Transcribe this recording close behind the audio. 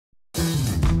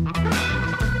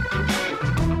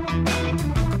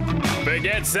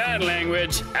Forget sign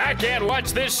language. I can't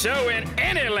watch this show in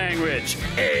any language.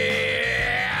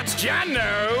 It's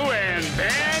Jono and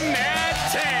Ben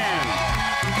at 10.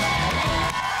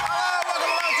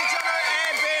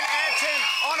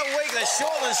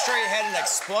 Shortland Street had an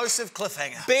explosive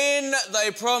cliffhanger. Ben,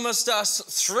 they promised us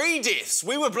 3 deaths.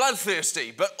 We were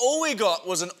bloodthirsty, but all we got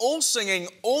was an all-singing,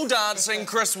 all-dancing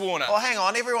Chris Warner. Oh, hang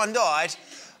on, everyone died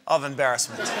of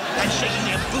embarrassment. And shaking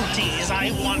their booties,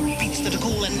 I want beats that are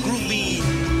cool and groovy.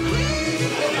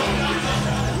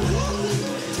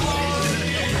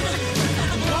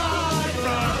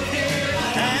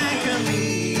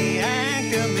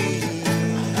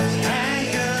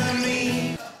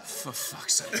 For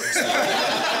fuck's sake.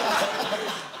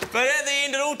 But at the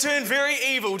end, it all turned very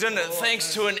evil, didn't it?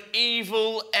 Thanks to an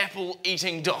evil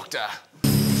apple-eating doctor.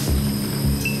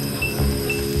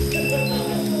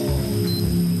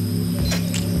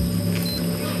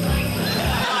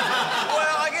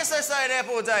 They say an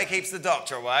apple a day keeps the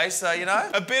doctor away, so, you know.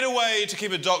 A better way to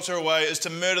keep a doctor away is to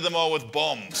murder them all with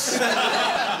bombs.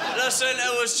 Listen,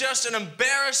 it was just an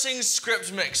embarrassing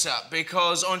script mix-up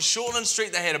because on Shortland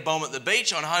Street they had a bomb at the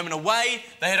beach, on Home and Away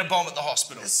they had a bomb at the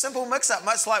hospital. It's a simple mix-up,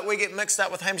 much like we get mixed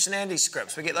up with Hamish and Andy's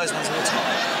scripts. We get those ones all the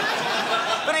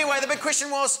time. But anyway, the big question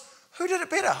was, who did it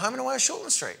better, Home and Away or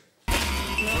Shortland Street?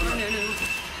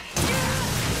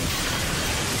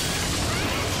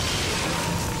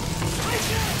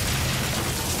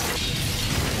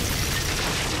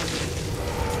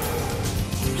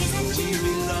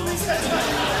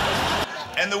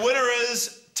 And the winner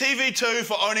is TV2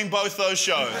 for owning both those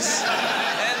shows.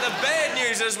 And the bad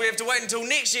news is we have to wait until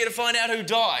next year to find out who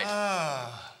died.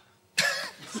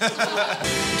 Don't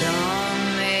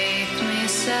make me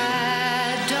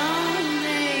sad, don't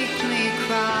make me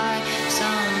cry.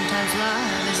 Sometimes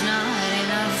love is not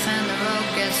enough and the road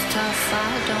gets tough.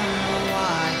 I don't know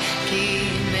why.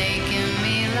 Keep making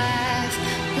me laugh.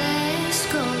 Let's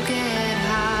go get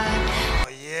high.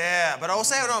 Yeah, but I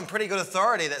also have it on pretty good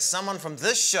authority that someone from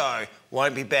this show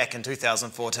won't be back in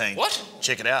 2014. What?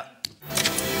 Check it out.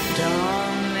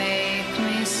 Don't make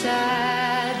me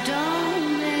sad,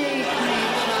 don't make me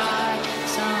cry.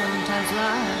 Sometimes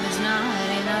love is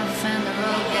not enough and the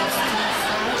road gets tough.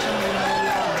 I don't know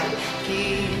why.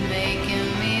 Keep making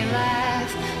me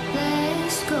laugh.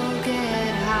 Let's go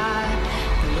get high.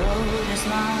 The road is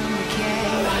long, we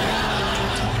can't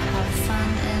have fun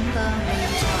in the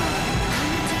meantime.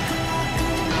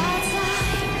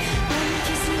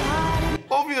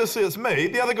 Obviously it's me.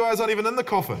 The other guys aren't even in the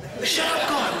coffin. Shut up,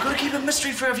 Guy. We've got to keep a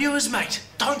mystery for our viewers, mate.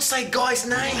 Don't say Guy's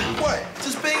name. Wait,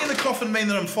 does being in the coffin mean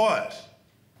that I'm fired?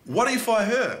 Why do you fire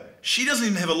her? She doesn't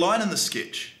even have a line in the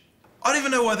sketch. I don't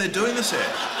even know why they're doing this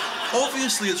ad.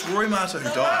 Obviously it's Roy Marta who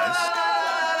dies.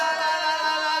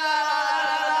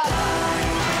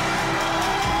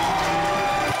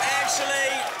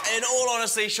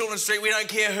 Honestly, Shortland Street, we don't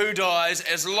care who dies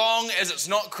as long as it's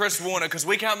not Chris Warner, because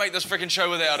we can't make this frickin'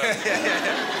 show without him.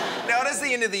 Now, it is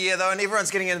the end of the year, though, and everyone's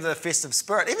getting into the festive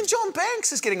spirit. Even John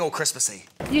Banks is getting all Christmassy.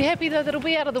 You happy, though, that it'll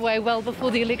be out of the way well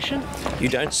before the election? You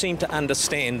don't seem to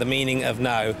understand the meaning of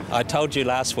no. I told you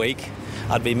last week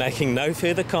I'd be making no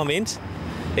further comment,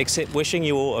 except wishing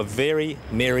you all a very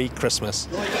Merry Christmas.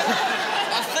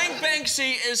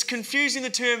 Banksy is confusing the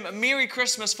term Merry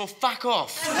Christmas for fuck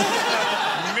off.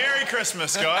 Merry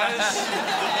Christmas, guys.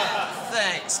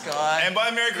 Thanks, Guy. And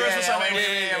by Merry Christmas, I mean...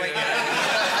 we get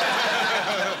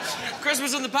it.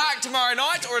 Christmas in the Park tomorrow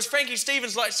night, or as Frankie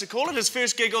Stevens likes to call it, his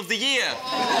first gig of the year.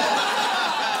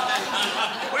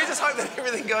 We just hope that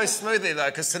everything goes smoothly,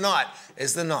 though, because tonight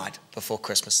is the night before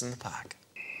Christmas in the Park.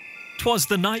 'Twas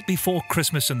the night before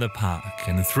Christmas in the Park,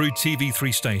 and through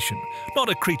TV3 station, not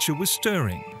a creature was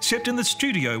stirring, except in the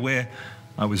studio where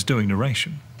I was doing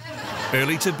narration.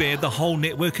 Early to bed, the whole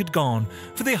network had gone,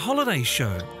 for their holiday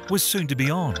show was soon to be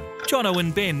on. Jono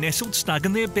and Ben nestled snug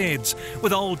in their beds,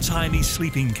 with old-timey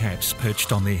sleeping caps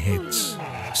perched on their heads.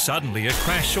 Suddenly, a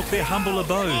crash shook their humble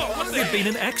abode. There'd been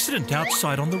an accident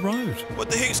outside on the road.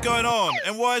 What the heck's going on?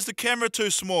 And why is the camera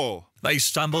too small? They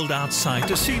stumbled outside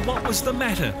to see what was the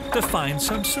matter, to find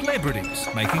some celebrities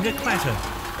making a clatter.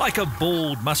 Like a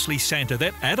bald, muscly Santa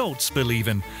that adults believe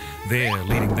in. There,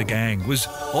 leading the gang, was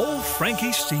old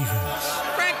Frankie Stevens.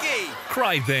 Frankie!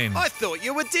 Cried Ben. I thought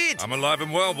you were dead. I'm alive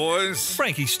and well, boys.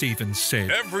 Frankie Stevens said.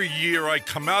 Every year I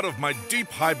come out of my deep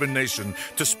hibernation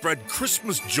to spread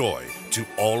Christmas joy to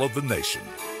all of the nation.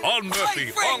 On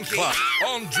Murphy, on Clark,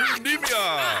 on Junior.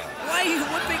 Why are you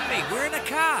whipping me? We're in a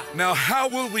car. Now, how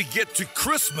will we get to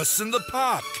Christmas in the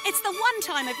park? It's the one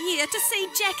time of year to see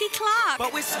Jackie Clark.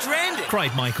 But we're stranded.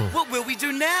 Cried Michael. What will we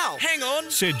do now? Hang on,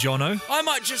 said Jono. I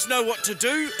might just know what to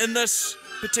do in this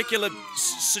particular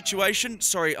situation...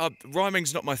 Sorry,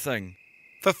 rhyming's not my thing.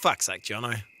 For fuck's sake,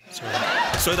 Jono.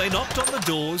 So they knocked on the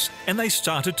doors and they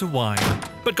started to whine,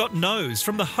 but got no's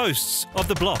from the hosts of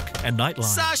The Block and Nightline.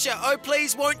 Sasha, oh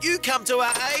please, won't you come to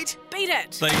our aid? Beat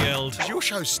it. They yelled. Is your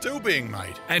show still being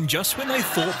made? And just when they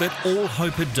thought that all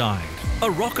hope had died, a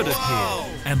rocket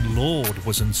appeared and Lord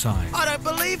was inside. I don't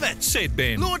believe it. Said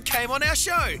Ben. Lord came on our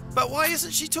show, but why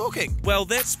isn't she talking? Well,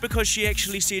 that's because she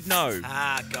actually said no.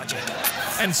 Ah, gotcha.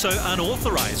 And so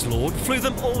unauthorised Lord flew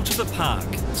them all to the park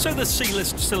so the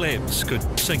C-list celebs could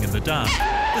sing in the dark.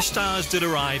 The stars did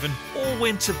arrive and all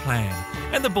went to plan,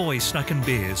 and the boys snuck in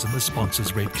beers and the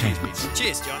sponsors' red cans.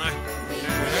 Cheers, Jono.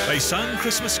 They sung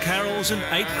Christmas carols and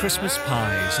ate Christmas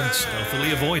pies and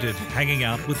stealthily avoided hanging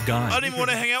out with guys. I didn't even want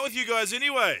to hang out with you guys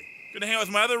anyway. Gonna hang out with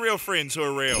my other real friends who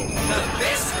are real. The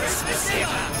best Christmas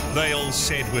ever. They all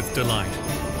said with delight.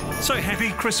 So happy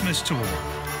Christmas to all.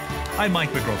 I'm Mike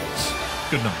McRoberts.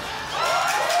 Good night.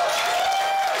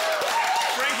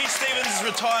 Frankie Stevens is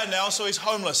retired now, so he's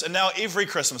homeless, and now every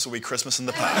Christmas will be Christmas in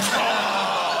the park.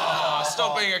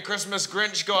 Stop being a Christmas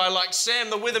Grinch guy like Sam,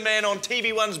 the weatherman on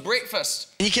TV1's Breakfast.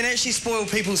 You can actually spoil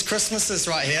people's Christmases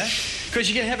right here, because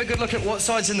you can have a good look at what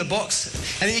side's in the box,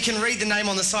 and then you can read the name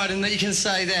on the side, and then you can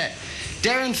say that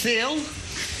Darren Thiel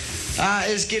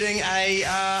is getting a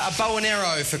bow and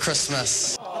arrow for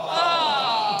Christmas.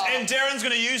 And Darren's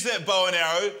going to use that bow and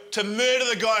arrow to murder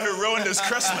the guy who ruined his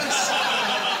Christmas.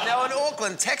 Now, in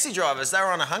Auckland, taxi drivers, they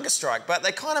were on a hunger strike, but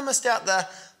they kind of missed out the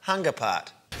hunger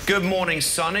part. Good morning,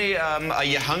 Sonny. Are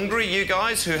you hungry, you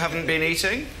guys who haven't been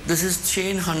eating? This is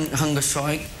chain hunger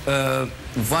strike.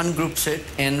 One group sit,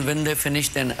 and when they finish,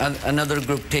 then another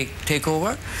group take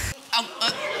over.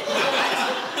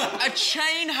 A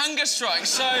chain hunger strike,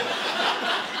 so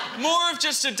more of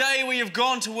just a day where you've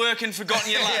gone to work and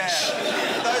forgotten your lunch.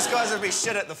 Yeah. Those guys would be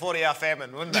shit at the 40-hour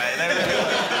famine, wouldn't they? They really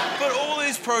would. But all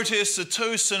these protests are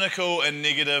too cynical and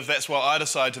negative. That's why I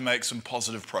decided to make some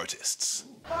positive protests.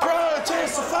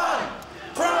 Protests are fun!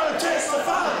 Protests are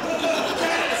fun!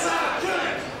 Cats are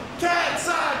cute! Cats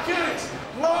are cute!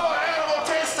 More animal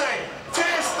testing!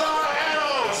 Test the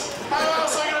animals! How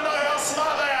else are you going to know how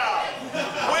smart they are?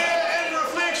 We're in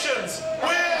reflections!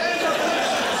 We're in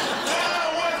reflections!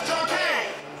 Down with John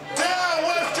Key! Down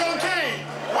with John Key!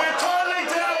 We're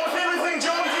totally down with everything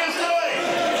John Key is doing!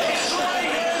 He's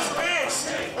trying his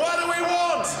best! What do we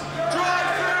want?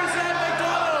 Drive-thrus at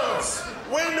McDonald's!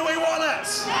 When do we want it?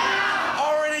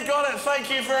 Already got it, thank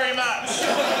you very much. I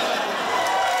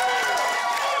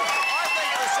think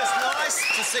it was just nice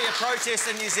to see a protest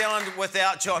in New Zealand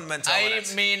without John Minto in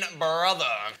it. Amen, brother.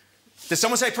 Did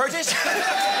someone say protest?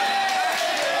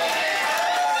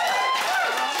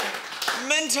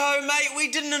 Minto, mate, we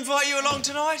didn't invite you along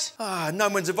tonight. No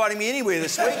one's inviting me anywhere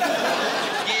this week.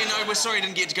 Yeah, no, we're sorry you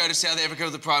didn't get to go to South Africa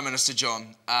with the Prime Minister,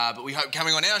 John. But we hope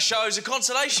coming on our show is a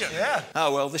consolation. Yeah.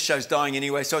 Oh, well, this show's dying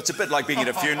anyway, so it's a bit like being at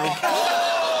a funeral.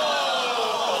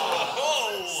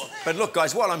 But look,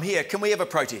 guys, while I'm here, can we have a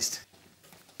protest?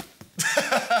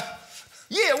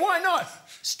 Yeah, why not?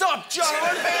 Stop Jono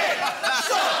and Ben!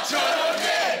 Stop Jono and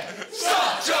Ben!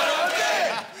 Stop Jono and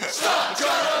Ben! Stop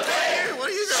Jono and Ben! What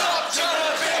are you doing? Stop Jono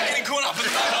and Ben! Getting caught up in the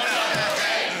I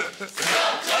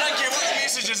don't care what the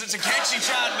message is, it's a catchy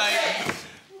chant, mate.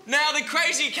 Now, the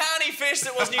crazy carny fest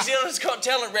that was New Zealand's Got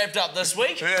Talent wrapped up this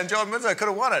week. Yeah, and John Minto could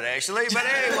have won it, actually. But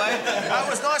anyway, it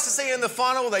was nice to see you in the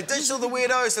final. They ditched all the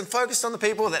weirdos and focused on the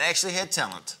people that actually had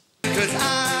talent. Because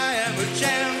I am a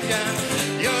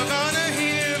champion, you're gonna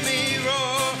hear me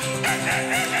roar.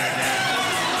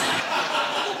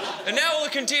 And now all the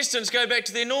contestants go back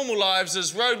to their normal lives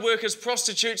as road workers,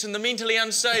 prostitutes and the mentally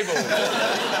unstable.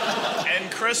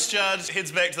 And Chris Judd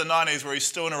heads back to the 90s where he's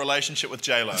still in a relationship with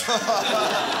J-Lo.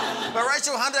 But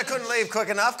Rachel Hunter couldn't leave quick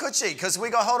enough, could she? Because we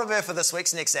got hold of her for this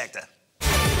week's Next Actor.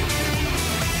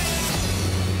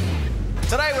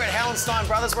 Today we're at Hallenstein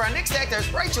Brothers, where our next actor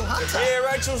is Rachel Hunter. Yeah,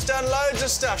 Rachel's done loads of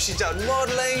stuff. She's done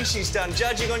modelling, she's done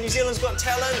judging on New Zealand's Got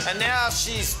Talent. And now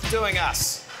she's doing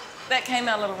us. That came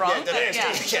out a little wrong. Yeah,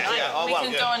 but yeah. Oh, we well,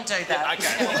 can go and do that.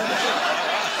 Okay.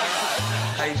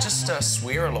 Hey, just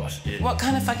swear a lot. What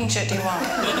kind of fucking shit do you want?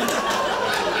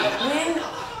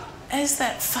 When is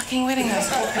that fucking wedding, those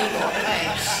poor people?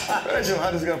 Hey. Rachel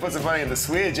Hunter's going to put some money in the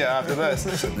swear jar after this.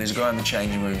 There's a guy in the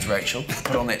changing rooms, Rachel.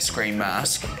 Put on that screen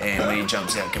mask, and when he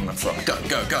jumps out, give him a flop. Go,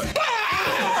 go, go.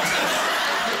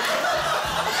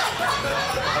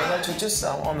 Hey, Rachel, just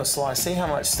on the sly, see how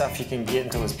much stuff you can get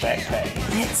into his backpack.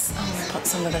 Let's put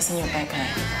some of this in your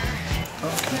backpack.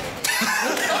 Okay.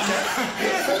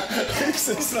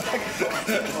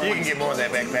 You can get more of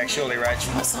that backpack, surely,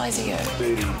 Rachel. What size are you?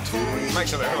 32. Make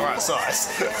sure they're the right size.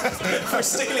 For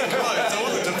stealing clothes, I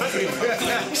wasn't defending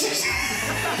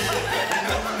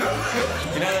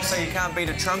You know they say you can't beat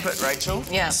a trumpet, Rachel?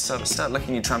 Yeah. So start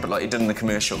licking your trumpet like you did in the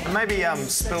commercial. And maybe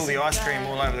spill the ice cream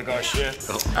all over the guy's shirt.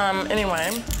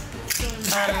 Anyway.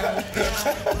 It's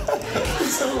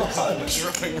a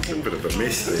bit of a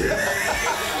mess there.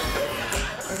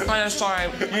 I'm sorry.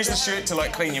 Use the shirt to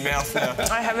like clean your mouth now.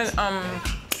 I haven't I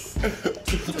haven't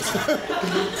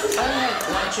had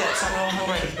lunch yet, so I'm a little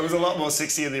hungry. It was a lot more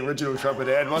sexy in the original trumpet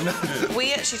ad, wasn't it?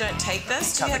 We actually don't take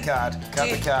this. Cut the card. Cut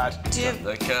the card. Do you...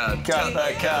 The card. Cut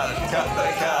the card. Cut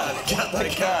the card. Cut the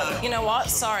card. You know what?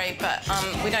 Sorry, but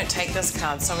we don't take this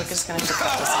card, so we're just going to have to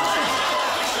cut this off.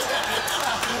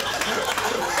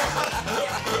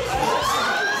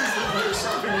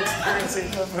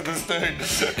 With this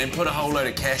dude. And put a whole load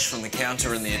of cash from the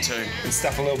counter in there too. And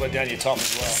stuff a little bit down your top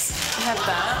as well. Have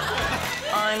that.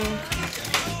 I'm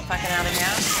fucking out of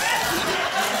here.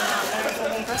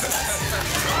 And Christmas.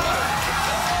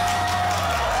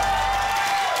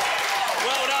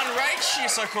 Well done, Rach.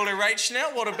 Yes, I call her Rach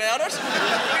now. What about it?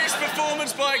 Best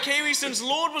performance by a Kiwi since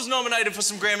Lord was nominated for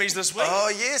some Grammys this week. Oh,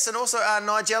 yes, and also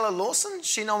Nigella Lawson.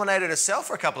 She nominated herself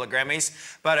for a couple of Grammys,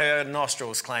 but her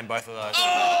nostrils claimed both of those.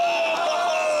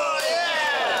 Oh,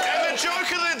 yeah! And the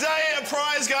joke of the day, a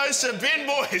prize goes to Ben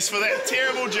Boyce for that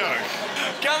terrible joke.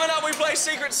 Coming up, we play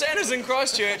Secret Santas in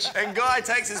Christchurch. And Guy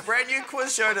takes his brand new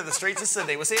quiz show to the streets of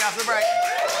Sydney. We'll see you after the break.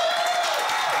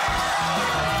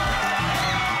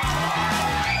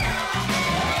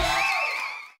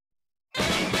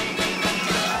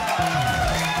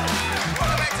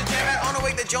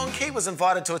 John Key was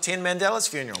invited to attend Mandela's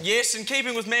funeral. Yes, in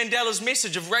keeping with Mandela's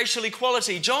message of racial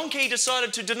equality, John Key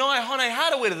decided to deny Hone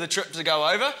Harawira the trip to go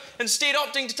over, instead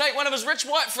opting to take one of his rich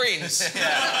white friends.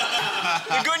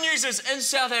 The good news is, in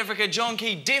South Africa, John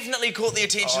Key definitely caught the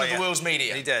attention of the world's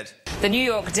media. He did. The New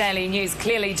York Daily News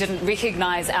clearly didn't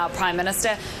recognise our Prime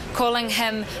Minister, calling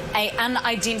him an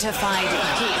unidentified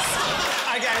guest.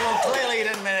 OK, well, clearly he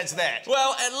didn't manage that.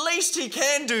 Well, at least he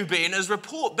can do, Ben, is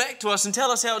report back to us and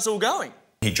tell us how it's all going.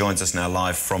 He joins us now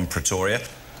live from Pretoria.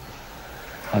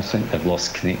 I think they've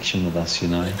lost connection with us, you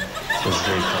know. It's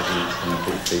very positive.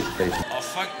 I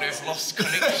think they've lost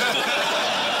connection.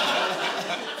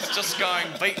 It's just going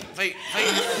beat, beat,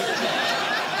 beat.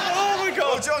 Oh, my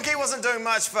God. Well, John Key wasn't doing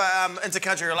much for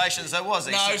inter-country relations, though, was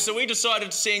he? No, so we decided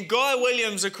to send Guy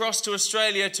Williams across to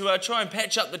Australia to try and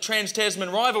patch up the Trans-Tasman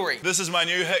rivalry. This is my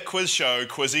new hit quiz show,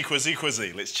 Quizzy, Quizzy,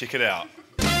 Quizzy. Let's check it out.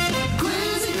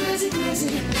 Quizzy, quizzy,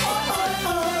 quizzy.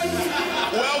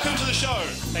 Welcome to the show.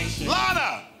 Thank you.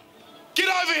 Lana, get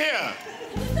over here.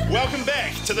 Welcome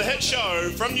back to the hit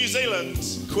show from New Zealand,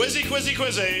 Quizzy, Quizzy,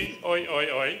 Quizzy. Oi, oi,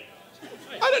 oi.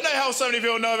 I don't know how so many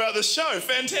people know about this show.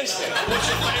 Fantastic. What's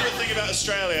your favourite thing about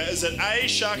Australia? Is it A,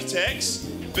 shark attacks,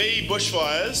 B,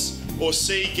 bushfires, or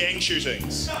C, gang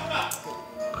shootings? I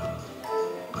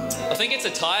think it's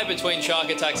a tie between shark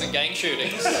attacks and gang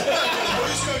shootings.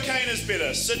 Whose cocaine is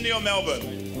better, Sydney or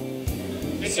Melbourne?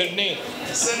 Sydney.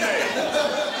 Sydney.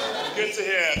 Good to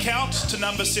hear. Count to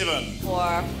number 7.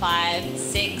 4, 5,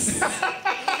 6.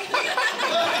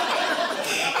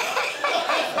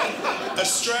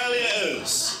 Australia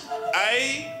is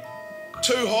A,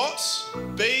 too hot,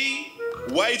 B,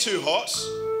 way too hot,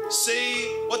 C,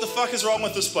 what the fuck is wrong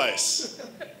with this place?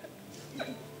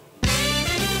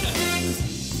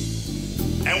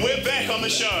 And we're back on the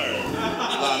show.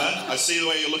 Lana, I see the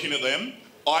way you're looking at them.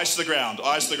 Eyes to the ground,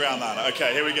 Lana.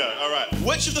 Okay, here we go. All right.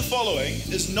 Which of the following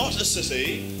is not a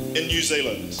city in New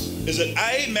Zealand? Is it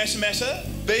A, Matamata,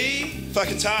 B,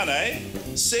 Whakatane,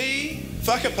 C,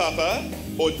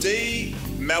 Whakapapa, or D,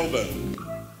 Melbourne?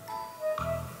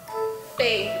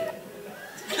 B.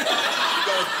 You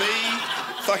go with B,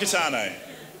 Whakatane.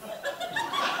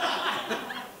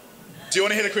 Do you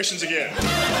want to hear the questions again?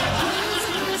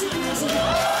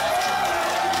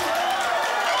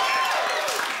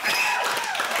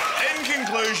 In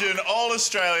conclusion, all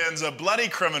Australians are bloody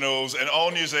criminals and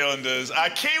all New Zealanders are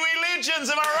Kiwi legends,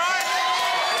 am I right?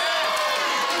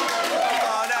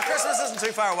 Oh, now, Christmas isn't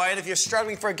too far away, and if you're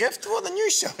struggling for a gift, well, the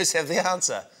news shows have the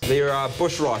answer. There are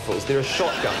bush rifles, there are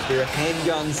shotguns, there are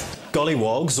handguns.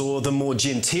 Gollywogs, or the more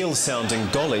genteel-sounding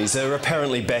gollies, are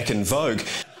apparently back in vogue.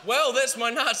 Well, that's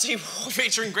my Nazi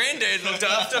war-featuring granddad looked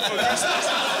after for Christmas.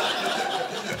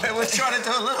 And we're trying to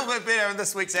do a little bit better in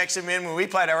this week's Action Men when we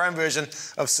played our own version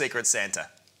of Secret Santa.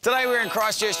 Today we're in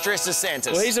Christchurch dressed as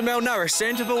Santas. Well, he's a malnourished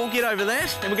Santa, but we'll get over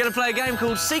that. And we're going to play a game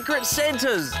called Secret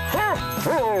Santas.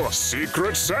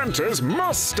 Secret Santas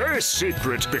must stay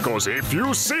secret, because if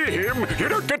you see him, you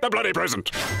don't get the bloody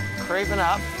present. Creeping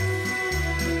up.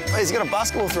 Oh, he's got a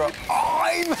basketball throw. Oh,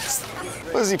 he missed.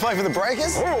 What, does he play for the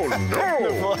Breakers? Oh,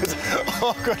 no.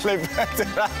 Oh, good, they backed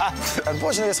it up.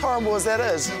 Unfortunately, as horrible as that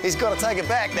is, he's got to take it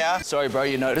back now. Sorry, bro,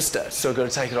 you noticed it. Still got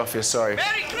to take it off you, sorry.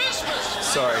 Merry Christmas!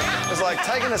 Sorry. It's like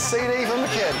taking a CD from a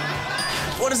kid.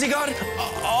 What has he got?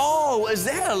 Oh, is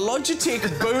that a Logitech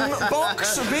boom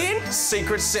box, Ben?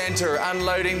 Secret Santa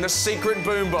unloading the secret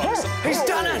boom box. He's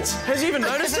done it! Has he even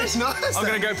noticed it? I'm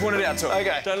going to go point it out to him.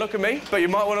 Okay. Don't look at me, but you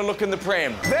might want to look in the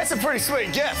pram. That's a pretty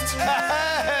sweet gift.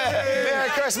 Merry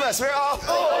Christmas. I'm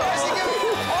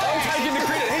taking the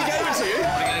credit. He gave it to you.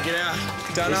 We're going to get out.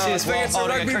 Don't know. I think it's a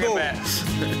rugby ball.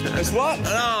 It's what?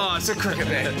 No, it's a cricket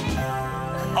bat.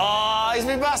 Oh, he's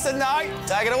been busted, no.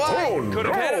 Take it away. Oh, Could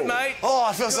have had it, mate. Oh,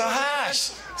 I feel so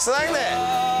harsh. Saying that.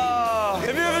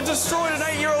 Have you ever destroyed an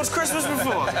 8-year-old's Christmas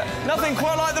before? Nothing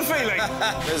quite like the feeling.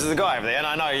 There's the guy over there, and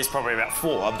I know he's probably about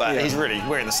 4, but he's really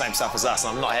wearing the same stuff as us,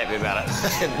 and I'm not happy about it.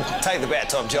 Take the bat,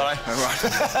 Tom, Jono. All right.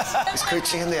 He's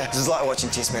crouching in there. This is like watching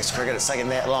Test match cricket. It's taking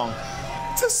that long.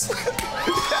 How's that?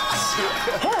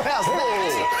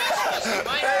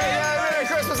 Merry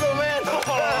Christmas, little man.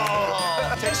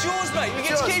 It's yours, mate. You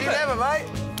get to keep it. You have it, mate.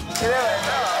 You have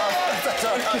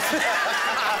it.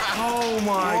 Oh,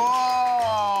 my.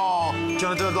 Whoa. Do you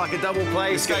want to do like a double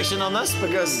play station on this?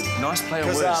 Because... Nice play on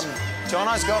words.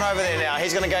 Jono's gone over there now.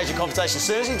 He's going to gauge your conversation. As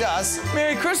soon as he does...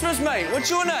 Merry Christmas, mate. What's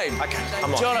your name? OK,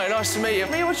 I'm on. Jono, nice to meet you.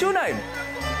 Mia, what's your name?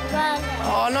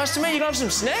 Oh, nice to meet you. Can I have some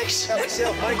snacks?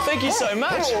 Thank you so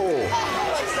much.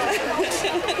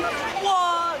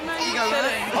 What? No, you're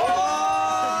kidding.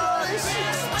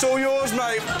 It's all yours,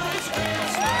 mate.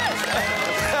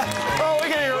 Oh, we're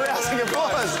getting a rousing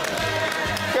applause.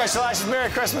 Congratulations. Merry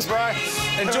Christmas, bro.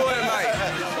 Enjoy it, mate.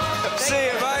 See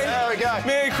you, mate. There we go.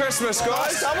 Merry Christmas, guys.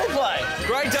 Nice double play.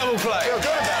 Great double play. Feel good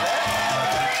about that.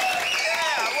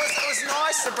 Yeah, it was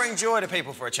nice to bring joy to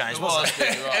people for a change, wasn't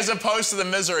it? Right. As opposed to the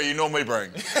misery you normally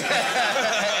bring.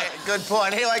 Good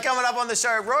point. Anyway, coming up on the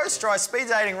show, Rose tries speed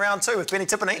dating round 2 with Benny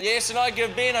Tiffany. Yes, and I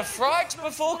give Ben a fright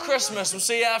before Christmas. We'll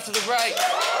see you after the break.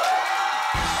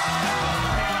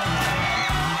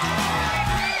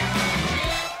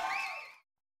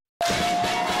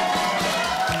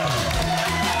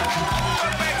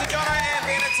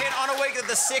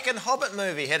 The second Hobbit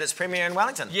movie had its premiere in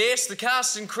Wellington. Yes, the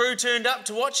cast and crew turned up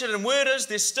to watch it, and word is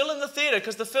they're still in the theatre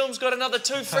because the film's got another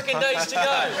 2 frickin' days to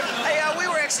go. Hey, we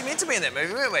were actually meant to be in that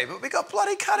movie, weren't we? But we got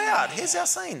bloody cut out. Here's our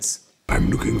scenes. I'm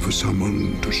looking for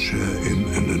someone to share in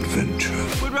an adventure.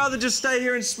 We'd rather just stay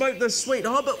here and smoke the sweet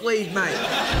Hobbit weed, mate.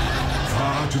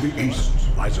 Far to the east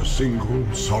lies a single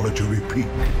solitary peak.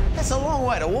 That's a long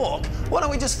way to walk. Why don't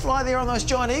we just fly there on those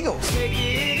giant eagles?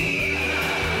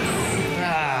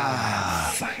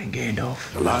 Fucking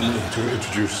Gandalf. Allow me to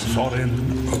introduce Thorin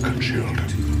Oakenshield.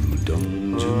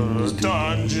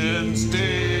 Dungeons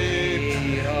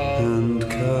deep and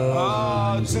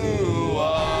Oh,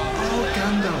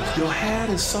 Gandalf, your hair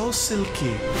is so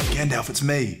silky. Gandalf, it's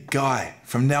me, Guy,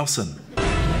 from Nelson.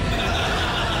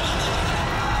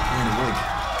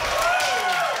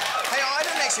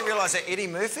 I realise that Eddie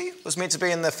Murphy was meant to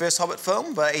be in the first Hobbit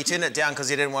film, but he turned it down because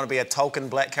he didn't want to be a Tolkien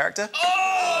black character.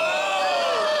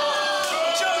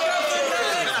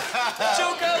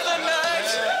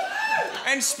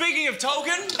 And speaking of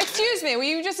Tolkien... Excuse me, were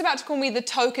you just about to call me the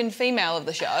token female of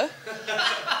the show?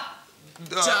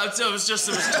 It was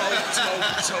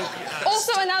Tolkien.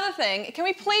 Also, another thing, can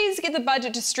we please get the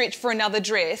budget to stretch for another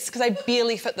dress? Because I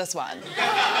barely fit this one.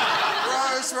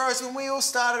 Rose, when we all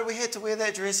started, we had to wear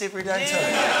that dress every day too.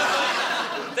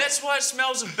 That's why it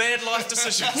smells of bad life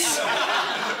decisions.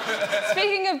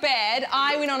 Speaking of bad,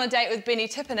 I went on a date with Benny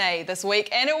Tiffany this week,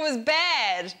 and it was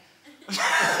bad.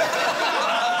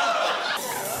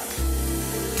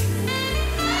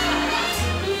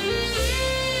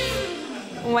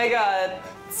 Oh my God,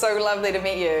 so lovely to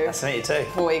meet you. Nice to meet you too.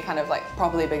 Before we kind of like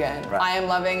properly begin, right. I am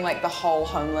loving like the whole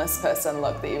homeless person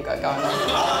look that you've got going on.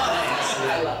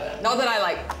 I love it. Not that I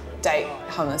like date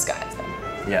homeless guys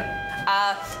though. Yeah.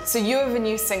 So you have a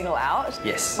new single out.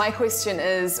 Yes. My question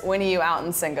is, when are you out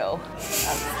and single?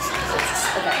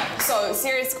 Okay, so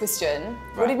serious question.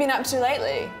 Right. What have you been up to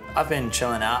lately? I've been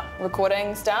chilling out.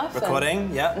 Recording stuff? Recording,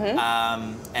 yeah.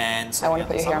 And so I want to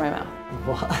put your hair in my mouth.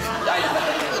 What?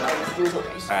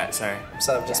 Alright, sorry.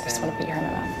 So I've just been... I just want to put your hair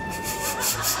in my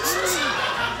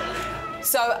mouth.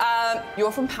 So,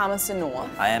 you're from Palmerston North.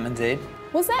 I am indeed.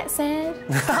 Was that sad?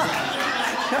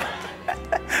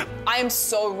 I am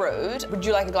so rude. Would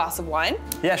you like a glass of wine?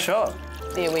 Yeah, sure.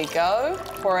 There we go.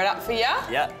 Pour it up for you.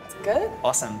 Yeah. Good.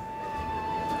 Awesome.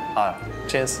 Oh,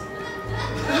 cheers.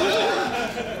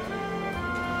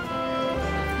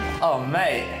 Oh,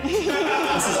 mate.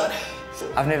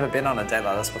 I've never been on a date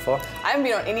like this before. I haven't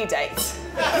been on any dates.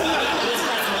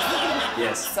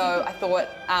 Yes. So I thought,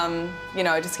 you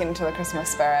know, just get into the Christmas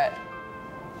spirit.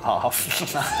 Oh.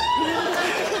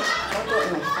 Don't do it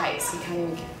in my face. You can't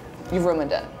even get... You've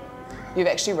ruined it. You've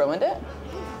actually ruined it.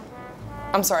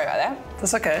 I'm sorry about that.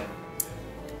 That's okay.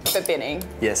 But Benny.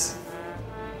 Yes.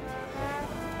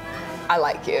 I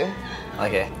like you.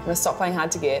 Okay. I'm gonna stop playing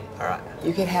hard to get. All right.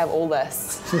 You can have all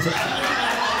this.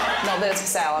 Not that it's for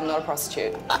sale, I'm not a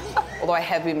prostitute. Although I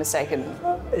have been mistaken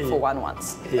for one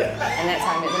once. Yeah. And that's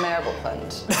how I met the mayor of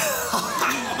Auckland.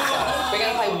 We're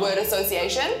gonna play word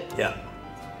association. Yeah.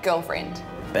 Girlfriend.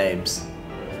 Babes.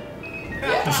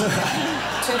 Yeah.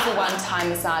 2-for-1 Thai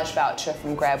massage voucher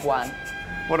from Grab One.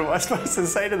 What am I supposed to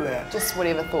say to that? Just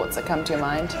whatever thoughts that come to your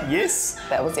mind. Yes.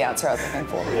 That was the answer I was looking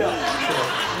for. Yeah, sure.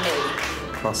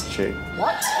 Me. Prostitute.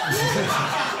 What?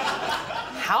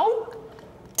 How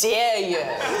dare you?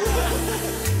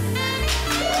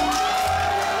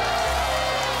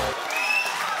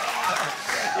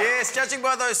 Yes, judging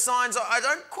by those signs, I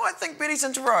don't quite think Betty's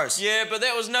into Rose. Yeah, but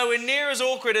that was nowhere near as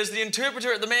awkward as the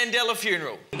interpreter at the Mandela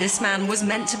funeral. This man was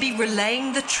meant to be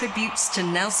relaying the tributes to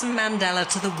Nelson Mandela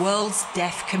to the world's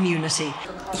deaf community.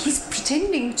 He's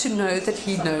pretending to know that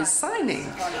he knows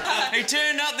signing. He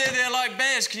turned up there, they're like,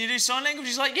 Baz, can you do sign language?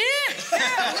 He's like, yeah, I'll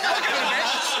give it a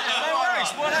bash. No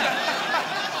worries, what up?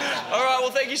 All right,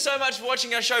 well, thank you so much for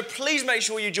watching our show. Please make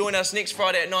sure you join us next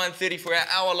Friday at 9:30 for our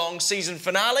hour-long season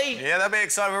finale. Yeah, that'll be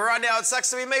exciting. But right now, it sucks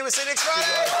to be me. We'll see you next Friday.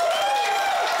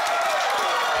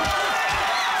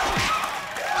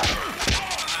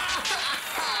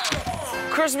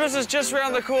 Christmas is just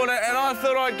round the corner, and I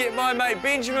thought I'd get my mate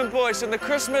Benjamin Boyce in the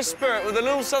Christmas spirit with a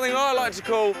little something I like to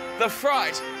call the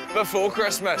fright before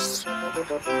Christmas.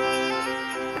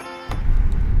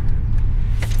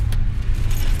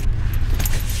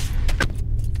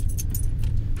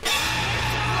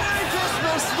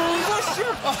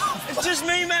 It's just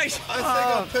me, mate. I think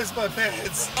I pissed my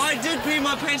pants. I did pee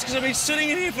my pants because I've been sitting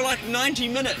in here for like 90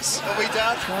 minutes. Are we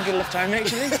done? Can I get a lift home,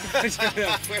 actually?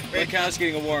 My car's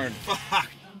getting a warrant.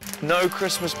 No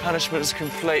Christmas punishment is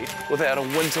complete without a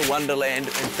winter wonderland,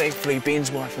 and thankfully Ben's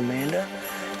wife Amanda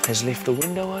has left the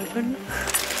window open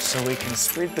so we can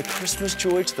spread the Christmas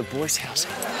joy to the Boyce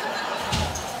household.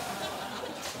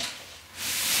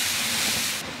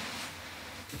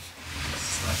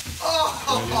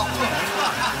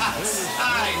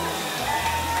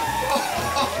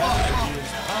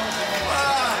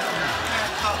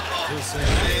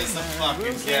 There's the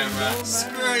fucking camera.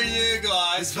 Screw you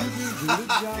guys.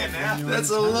 That's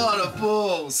a lot of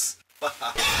balls.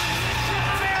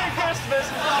 Merry Christmas!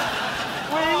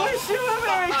 We wish you a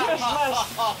Merry Christmas!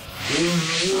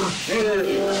 And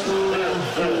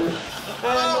a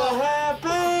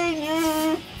Happy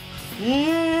New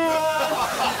Year!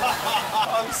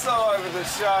 I'm so over the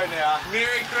show now.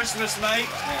 Merry Christmas, mate.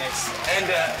 Thanks. And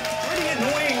a pretty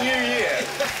annoying New Year.